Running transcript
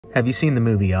Have you seen the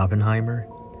movie Oppenheimer?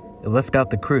 It left out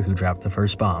the crew who dropped the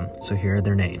first bomb, so here are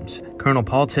their names. Colonel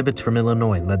Paul Tibbets from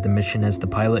Illinois led the mission as the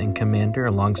pilot and commander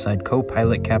alongside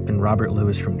co-pilot Captain Robert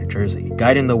Lewis from New Jersey.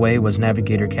 Guiding the way was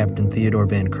Navigator Captain Theodore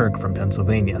Van Kirk from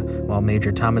Pennsylvania, while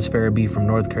Major Thomas Farabee from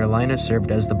North Carolina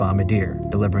served as the bombardier,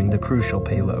 delivering the crucial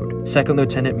payload. Second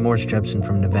Lieutenant Morse Jepson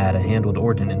from Nevada handled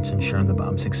ordnance, ensuring the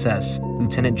bomb's success.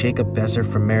 Lieutenant Jacob Besser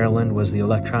from Maryland was the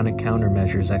electronic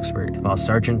countermeasures expert, while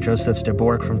Sergeant Joseph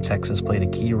Stabork from Texas played a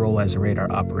key role as a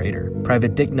radar operator.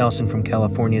 Private Dick Nelson from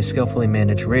California skillfully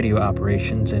managed radio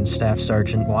operations, and Staff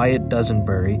Sergeant Wyatt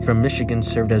Dusenbury from Michigan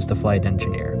served as the flight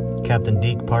engineer. Captain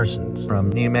Deke Parsons from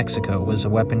New Mexico was a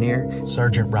weaponeer.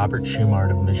 Sergeant Robert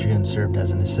Schumart of Michigan served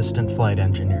as an assistant flight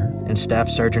engineer. And Staff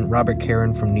Sergeant Robert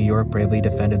Caron from New York bravely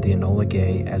defended the Enola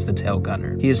Gay as the tail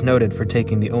gunner. He is noted for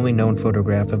taking the only known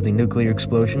photograph of the nuclear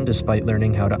explosion despite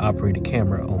learning how to operate a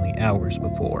camera only hours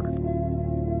before.